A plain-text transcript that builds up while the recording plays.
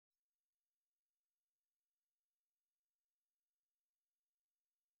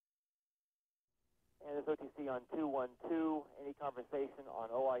And this OTC on 212. Any conversation on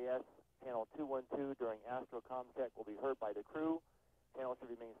OIS channel 212 during astro check will be heard by the crew. Channel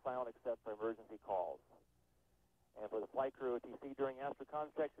should remain silent except for emergency calls. And for the flight crew OTC during astro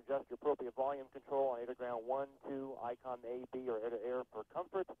check, adjust your appropriate volume control on air to ground 1, 2, ICOM A, B, or air to air for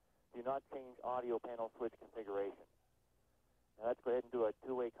comfort. Do not change audio panel switch configuration. Now let's go ahead and do a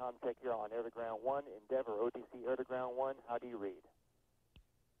two-way comm check here on air to ground 1. Endeavor OTC air to ground 1. How do you read?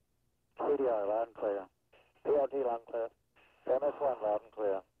 CDR loud and clear. PLT loud and clear. MS1 loud and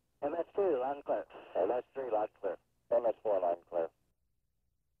clear. MS2 loud and clear. MS3 loud and clear. MS4 loud and clear.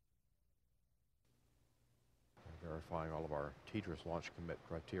 Verifying all of our TDRS launch commit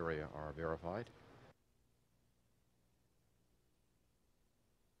criteria are verified.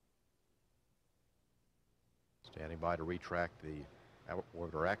 Standing by to retract the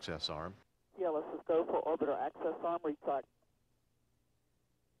orbiter access arm. Yeah, let's just go for orbiter access arm retract.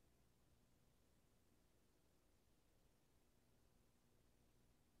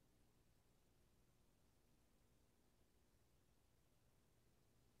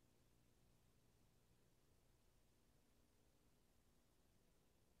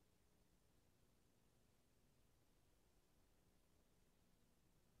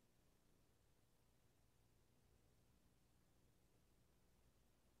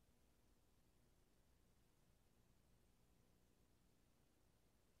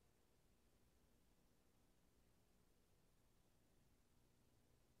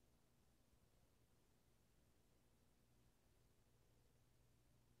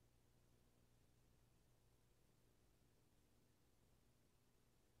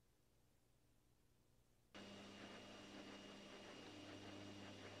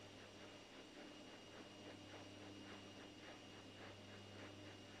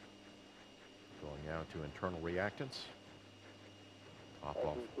 Going now to internal reactants. Top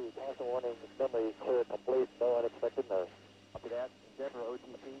off. Passing warning, assembly clear complete, no unexpected noise. After that, Endeavor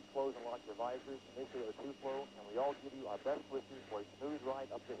OTC, close and lock your visors, initiate O2 flow, and we all give you our best wishes for a smooth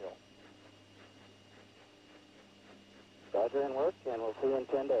ride up the hill. Roger and work, and we'll see you in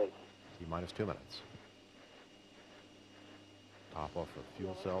 10 days. T-minus 2 minutes. Top off of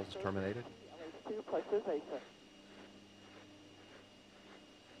fuel cells terminated. LH2 pressurization.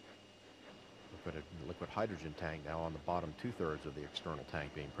 Liquid hydrogen tank now on the bottom 2/3 of the external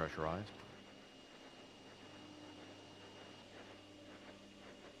tank being pressurized.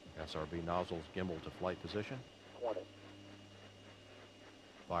 SRB nozzles gimbal to flight position. 20.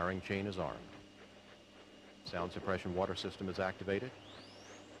 Firing chain is armed. Sound suppression water system is activated.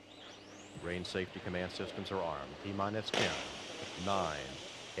 Range safety command systems are armed. T-minus 10, 9,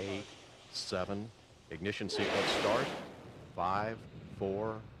 8, 7. Ignition sequence start. 5,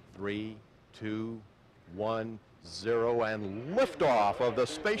 4, 3, 2, 1, 0, and liftoff of the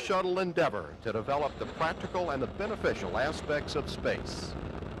Space Shuttle Endeavor to develop the practical and the beneficial aspects of space.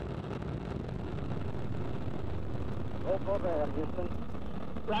 Roll program, Houston.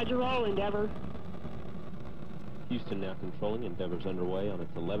 Roger, roll, Endeavor. Houston now controlling. Endeavor's underway on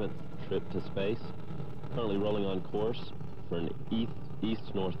its 11th trip to space. Currently rolling on course for an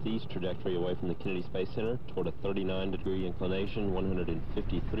east-northeast trajectory away from the Kennedy Space Center toward a 39-degree inclination,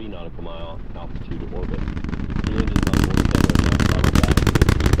 153 nautical mile altitude orbit. The engines on board Endeavor are now throttled back to the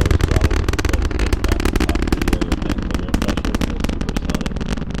 2/3 throttle to control the steady back to the top of the area of maximum air pressure for supersonic.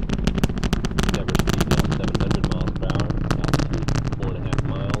 Endeavor speed now 700 miles per hour, altitude 4.5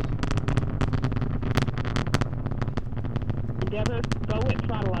 miles. Endeavor, go with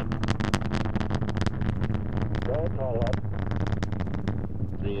throttle up. Go throttle up.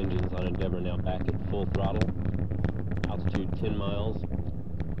 3 engines on Endeavor now back at full throttle. Altitude 10 miles.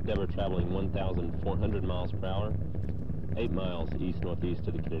 Endeavor traveling 1,400 miles per hour. 8 miles east-northeast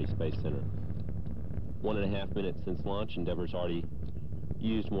to the Kennedy Space Center. 1.5 minutes since launch, Endeavor's already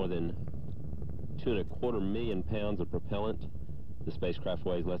used more than 2.25 million pounds of propellant. The spacecraft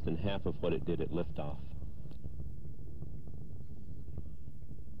weighs less than half of what it did at liftoff.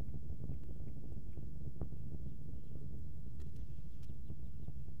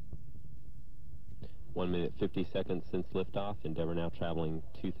 One minute 50 seconds since liftoff. Endeavor now traveling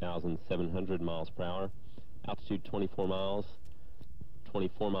 2,700 miles per hour. Altitude 24 miles.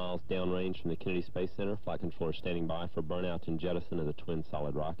 24 miles downrange from the Kennedy Space Center. Flight controller standing by for burnout and jettison of the twin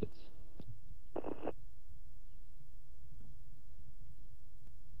solid rockets.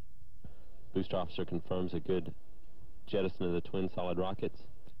 Booster officer confirms a good jettison of the twin solid rockets.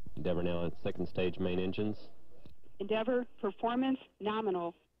 Endeavor now on second stage main engines. Endeavor, performance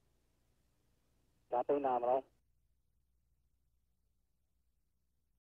nominal. Copy, nominal.